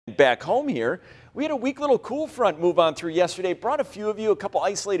Back home here, we had a weak little cool front move on through yesterday. Brought a few of you a couple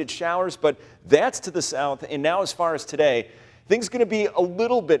isolated showers, but that's to the south. And now as far as today, things going to be a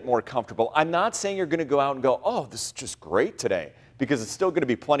little bit more comfortable. I'm not saying you're going to go out and go, oh, this is just great today, because it's still going to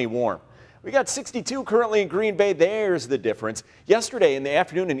be plenty warm. We got 62 currently in Green Bay. There's the difference. Yesterday in the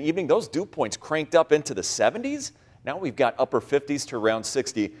afternoon and evening, those dew points cranked up into the 70s. Now we've got upper 50s to around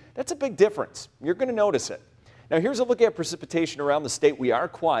 60. That's a big difference. You're going to notice it. Now here's a look at precipitation around the state. We are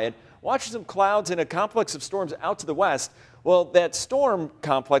quiet. Watching some clouds and a complex of storms out to the west. Well, that storm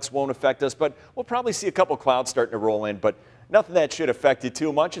complex won't affect us, but we'll probably see a couple clouds starting to roll in, but nothing that should affect you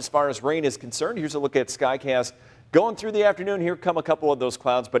too much as far as rain is concerned. Here's a look at Skycast. Going through the afternoon, here come a couple of those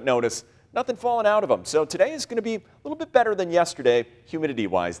clouds, but notice nothing falling out of them. So today is going to be a little bit better than yesterday,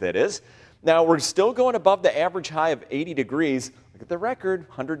 humidity-wise, that is. Now, we're still going above the average high of 80 degrees. Look at the record,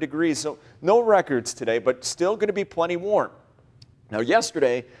 100 degrees. So no records today, but still going to be plenty warm. Now,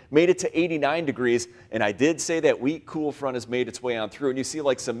 yesterday made it to 89 degrees, and I did say that weak cool front has made its way on through. And you see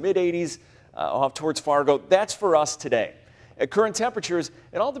like some mid-80s off towards Fargo. That's for us today. At current temperatures,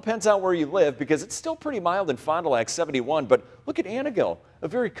 it all depends on where you live because it's still pretty mild in Fond du Lac, 71. But look at Anago, a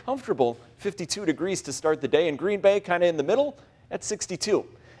very comfortable 52 degrees to start the day. And Green Bay kind of in the middle at 62.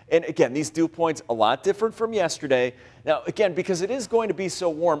 And again, these dew points a lot different from yesterday. Now, again, because it is going to be so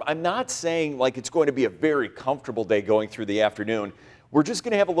warm, I'm not saying like it's going to be a very comfortable day going through the afternoon. We're just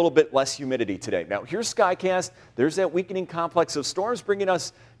going to have a little bit less humidity today. Now, here's Skycast. There's that weakening complex of storms bringing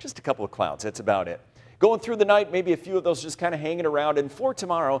us just a couple of clouds. That's about it. Going through the night, maybe a few of those just kind of hanging around. And for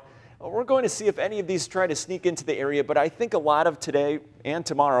tomorrow, we're going to see if any of these try to sneak into the area. But I think a lot of today and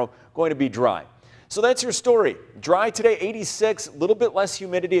tomorrow going to be dry. So that's your story. Dry today, 86, a little bit less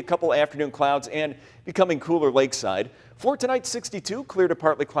humidity, a couple afternoon clouds, and becoming cooler lakeside. For tonight, 62, clear to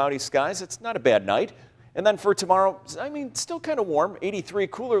partly cloudy skies. It's not a bad night. And then for tomorrow, I mean, still kind of warm, 83,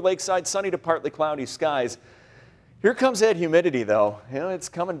 cooler lakeside, sunny to partly cloudy skies. Here comes that humidity, though. You know, it's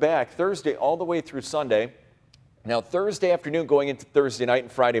coming back Thursday all the way through Sunday. Now, Thursday afternoon going into Thursday night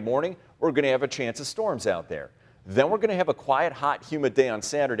and Friday morning, we're going to have a chance of storms out there. Then we're going to have a quiet, hot, humid day on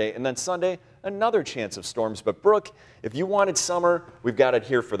Saturday, and then Sunday, another chance of storms. But Brooke, if you wanted summer, we've got it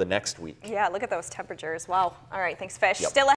here for the next week. Yeah, look at those temperatures. Wow. All right, thanks, Fish. Yep. Still